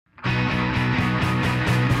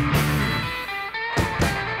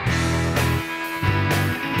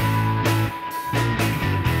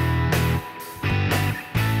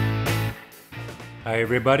Hi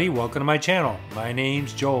everybody, welcome to my channel. My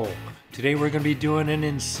name's Joel. Today we're going to be doing an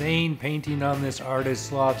insane painting on this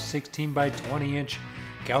Artist Loft 16 by 20 inch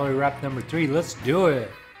gallery wrap number 3. Let's do it.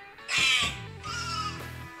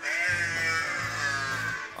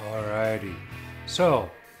 Alrighty. So,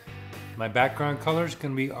 my background color is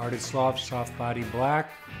going to be Artist Loft Soft Body Black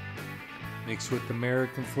mixed with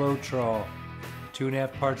American Floetrol.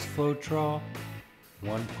 2.5 parts Floetrol,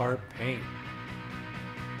 1 part paint.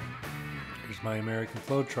 Here's my American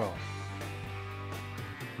Floetrol.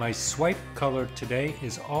 My swipe color today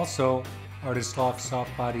is also Artist Loft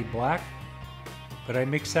Soft Body Black, but I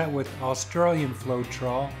mix that with Australian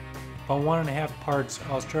Floetrol, about 1.5 parts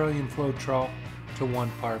Australian Floetrol to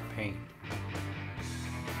 1 part paint.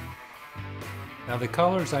 Now the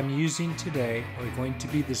colors I'm using today are going to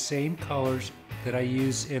be the same colors that I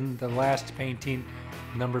used in the last painting,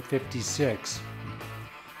 number 56.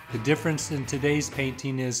 The difference in today's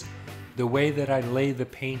painting is the way that I lay the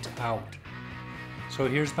paint out. So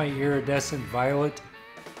here's my iridescent violet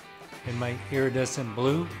and my iridescent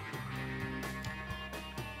blue.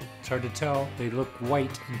 It's hard to tell, they look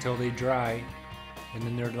white until they dry, and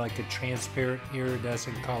then they're like a transparent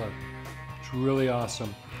iridescent color. It's really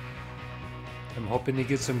awesome. I'm hoping to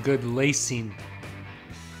get some good lacing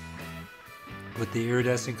with the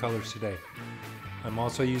iridescent colors today. I'm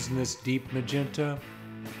also using this deep magenta.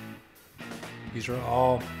 These are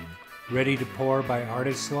all ready to pour by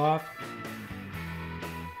Artist Loft.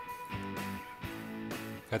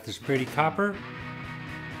 Got this pretty copper.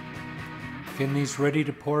 In these ready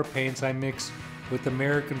to pour paints I mix with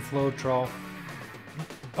American Floetrol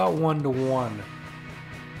about 1 to 1.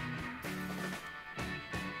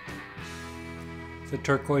 The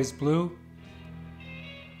turquoise blue.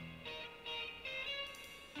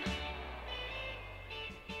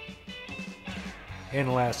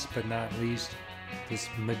 And last but not least, this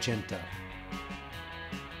magenta.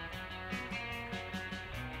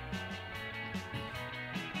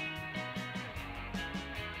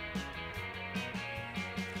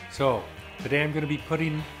 So today I'm going to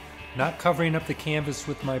be not covering up the canvas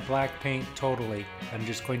with my black paint totally. I'm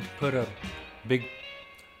just going to put a big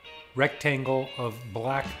rectangle of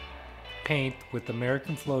black paint with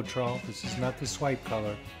American Floetrol. This is not the swipe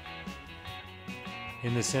color.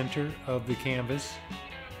 In the center of the canvas.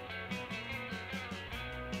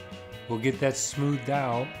 We'll get that smoothed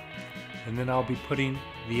out, and then I'll be putting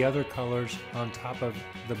the other colors on top of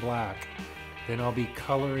the black. Then I'll be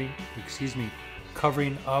covering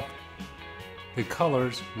up the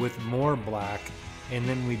colors with more black, and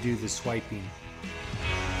then we do the swiping.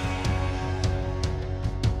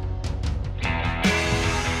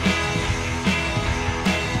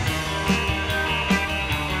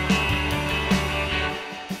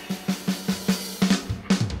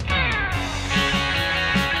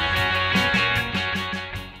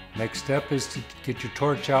 Next step is to get your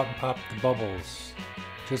torch out and pop the bubbles.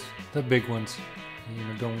 Just the big ones. You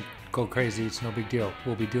know, don't go crazy, it's no big deal.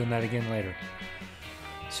 We'll be doing that again later.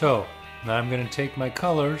 So, now I'm going to take my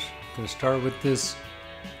colors. I'm going to start with this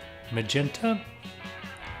magenta.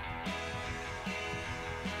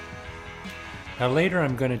 Now later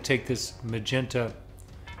I'm going to take this magenta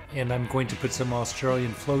and I'm going to put some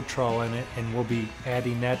Australian Floetrol in it, and we'll be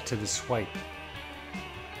adding that to the swipe.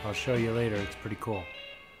 I'll show you later, it's pretty cool.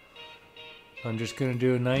 I'm just going to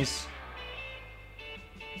do a nice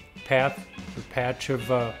patch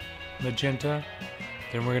of magenta.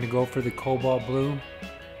 Then we're going to go for the cobalt blue.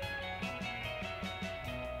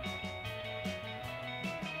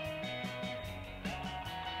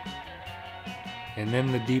 And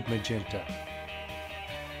then the deep magenta.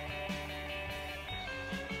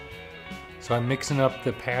 So I'm mixing up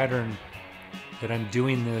the pattern that I'm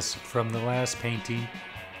doing this from the last painting.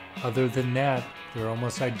 Other than that, they're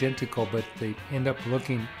almost identical, but they end up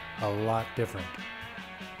looking a lot different,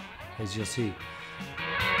 as you'll see.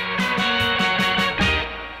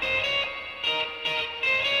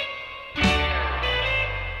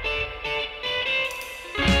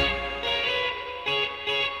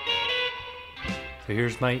 So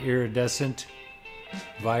here's my iridescent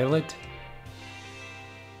violet.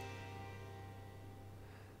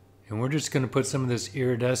 And we're just going to put some of this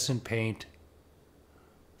iridescent paint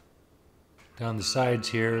down the sides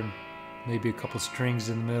here, and maybe a couple strings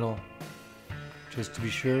in the middle, just to be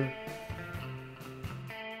sure.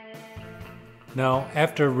 Now,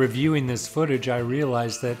 after reviewing this footage, I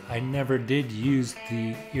realized that I never did use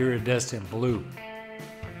the iridescent blue.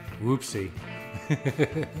 Whoopsie.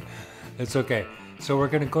 That's okay. So we're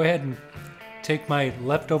going to go ahead and take my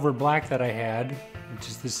leftover black that I had, which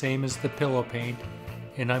is the same as the pillow paint,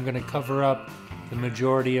 and I'm going to cover up the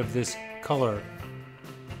majority of this color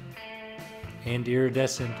and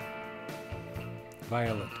iridescent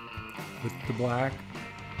violet with the black.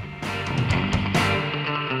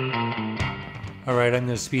 Alright, I'm going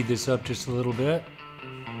to speed this up just a little bit.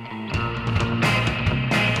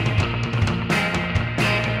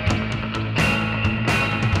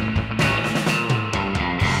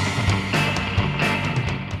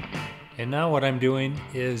 And now what I'm doing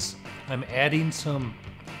is I'm adding some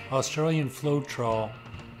Australian Floetrol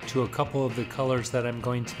to a couple of the colors that I'm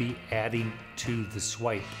going to be adding to the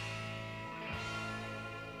swipe.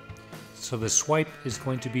 So the swipe is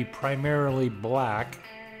going to be primarily black,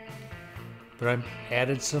 but I've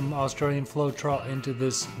added some Australian Floetrol into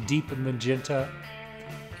this deep magenta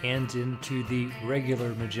and into the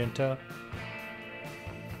regular magenta.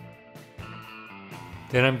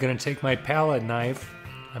 Then I'm going to take my palette knife.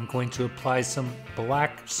 I'm going to apply some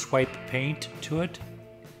black swipe paint to it.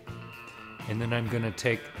 And then I'm going to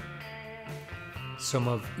take some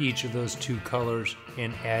of each of those two colors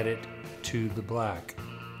and add it to the black.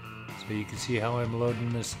 So you can see how I'm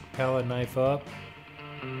loading this palette knife up.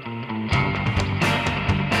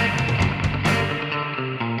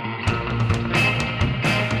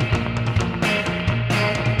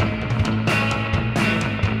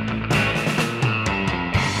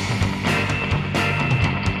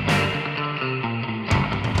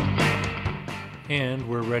 And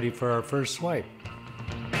we're ready for our first swipe.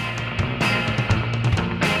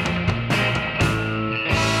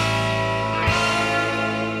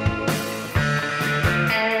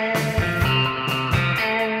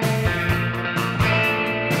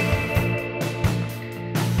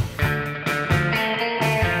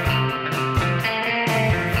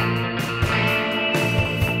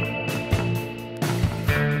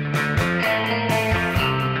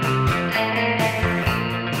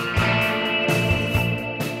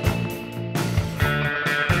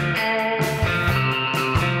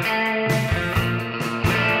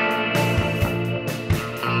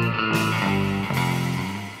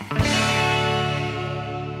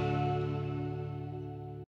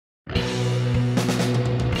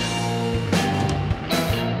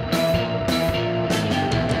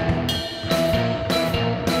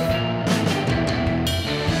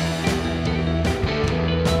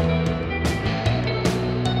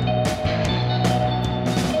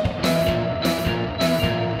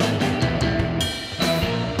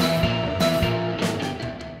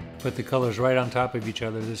 Put the colors right on top of each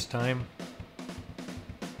other this time.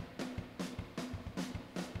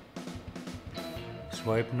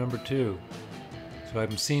 Swipe number 2. So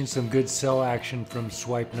I'm seeing some good cell action from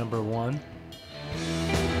swipe number 1.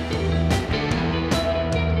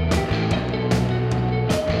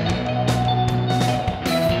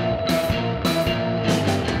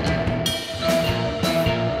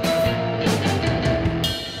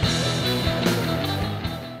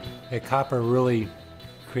 That copper really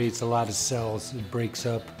creates a lot of cells. It breaks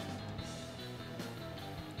up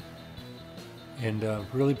and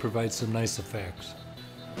really provides some nice effects.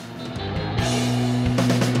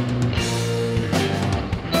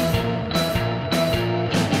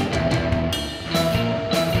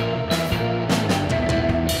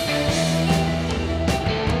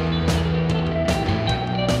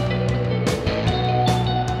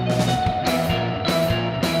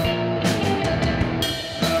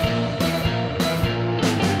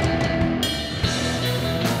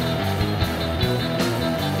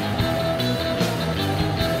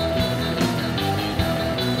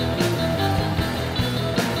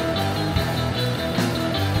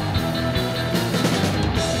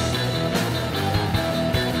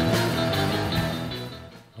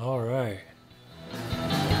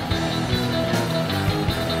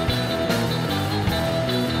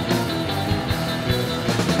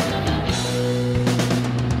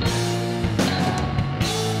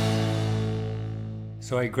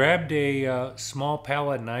 So I grabbed a small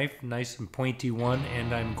palette knife, nice and pointy one,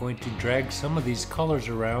 and I'm going to drag some of these colors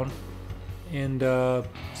around and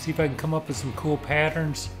see if I can come up with some cool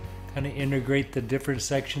patterns, kind of integrate the different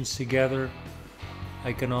sections together.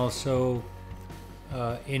 I can also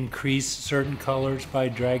increase certain colors by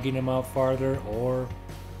dragging them out farther, or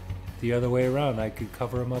the other way around. I could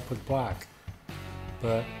cover them up with black.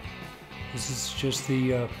 But this is just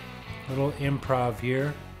the little improv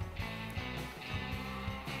here.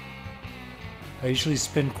 I usually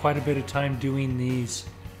spend quite a bit of time doing these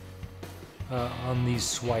on these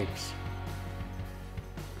swipes.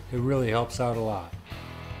 It really helps out a lot.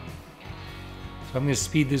 So I'm going to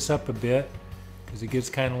speed this up a bit because it gets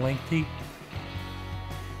kind of lengthy.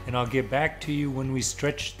 And I'll get back to you when we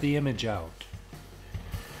stretch the image out.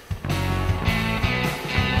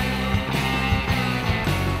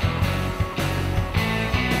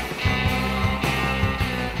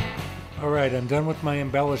 Alright, I'm done with my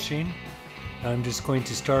embellishing. I'm just going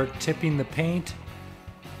to start tipping the paint.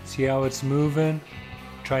 See how it's moving.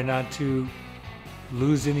 Try not to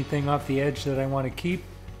lose anything off the edge that I want to keep.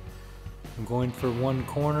 I'm going for one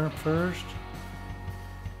corner first.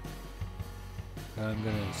 I'm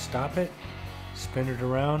going to stop it, spin it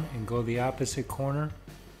around, and go the opposite corner.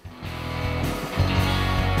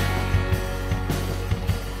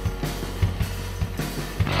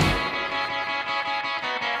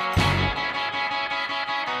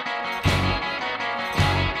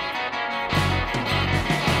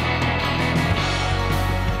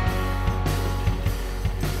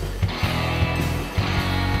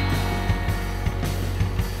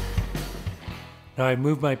 Now I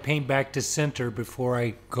move my paint back to center before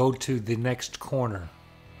I go to the next corner.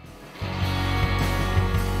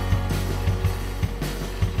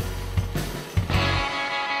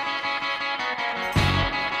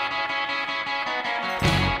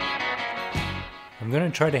 I'm going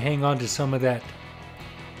to try to hang on to some of that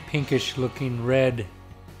pinkish looking red,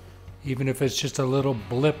 even if it's just a little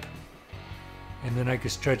blip, and then I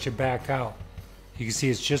can stretch it back out. You can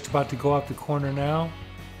see it's just about to go out the corner now.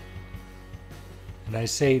 And I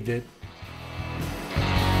saved it.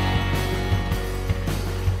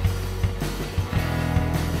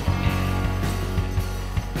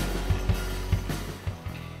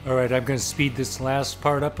 Alright, I'm going to speed this last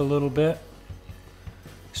part up a little bit,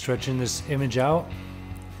 stretching this image out.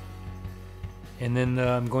 And then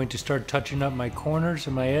I'm going to start touching up my corners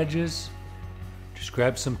and my edges. Just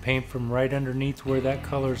grab some paint from right underneath where that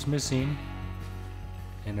color is missing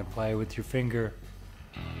and apply it with your finger.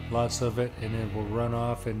 Lots of it, and it will run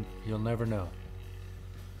off and you'll never know.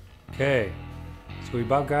 Okay, so we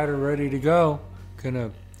about got it ready to go.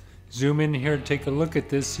 Gonna zoom in here and take a look at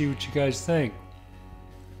this, see what you guys think.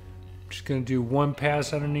 Just gonna do one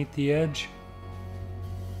pass underneath the edge.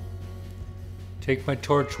 Take my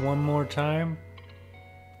torch one more time.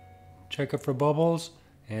 Check it for bubbles,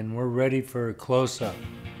 and we're ready for a close-up.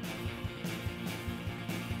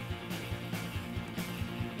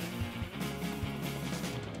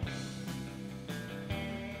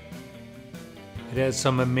 It has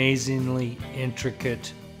some amazingly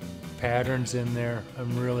intricate patterns in there.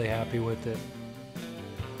 I'm really happy with it.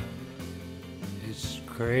 It's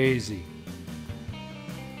crazy.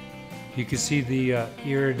 You can see the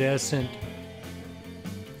iridescent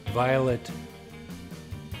violet.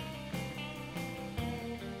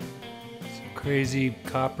 Some crazy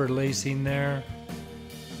copper lacing there.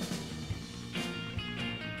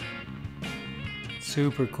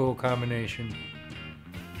 Super cool combination.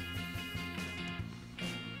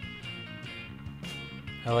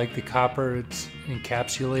 I like the copper. It's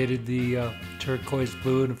encapsulated the turquoise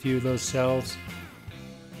blue in a few of those cells.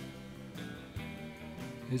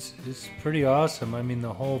 It's pretty awesome. I mean,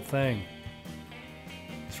 the whole thing.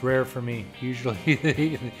 It's rare for me. Usually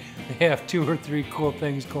they have 2 or 3 cool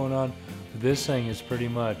things going on. But this thing is pretty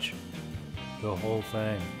much the whole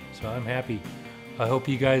thing. So I'm happy. I hope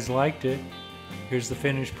you guys liked it. Here's the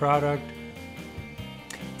finished product.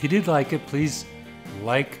 If you did like it, please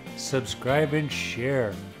like, subscribe, and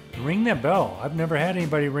share. Ring that bell. I've never had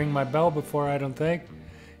anybody ring my bell before, I don't think.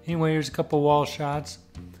 Anyway, here's a couple wall shots.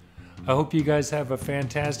 I hope you guys have a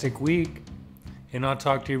fantastic week, and I'll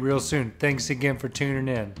talk to you real soon. Thanks again for tuning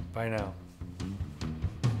in. Bye now.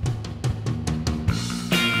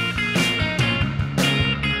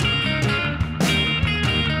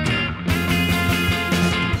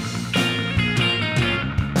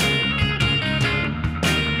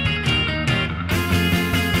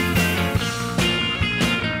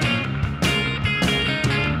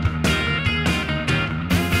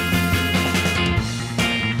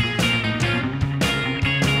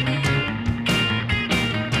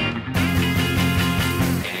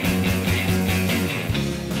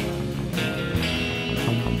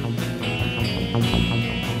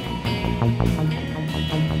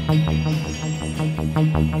 Thank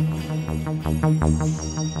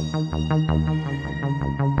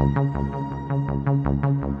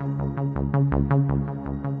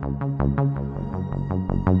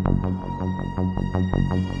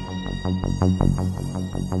you.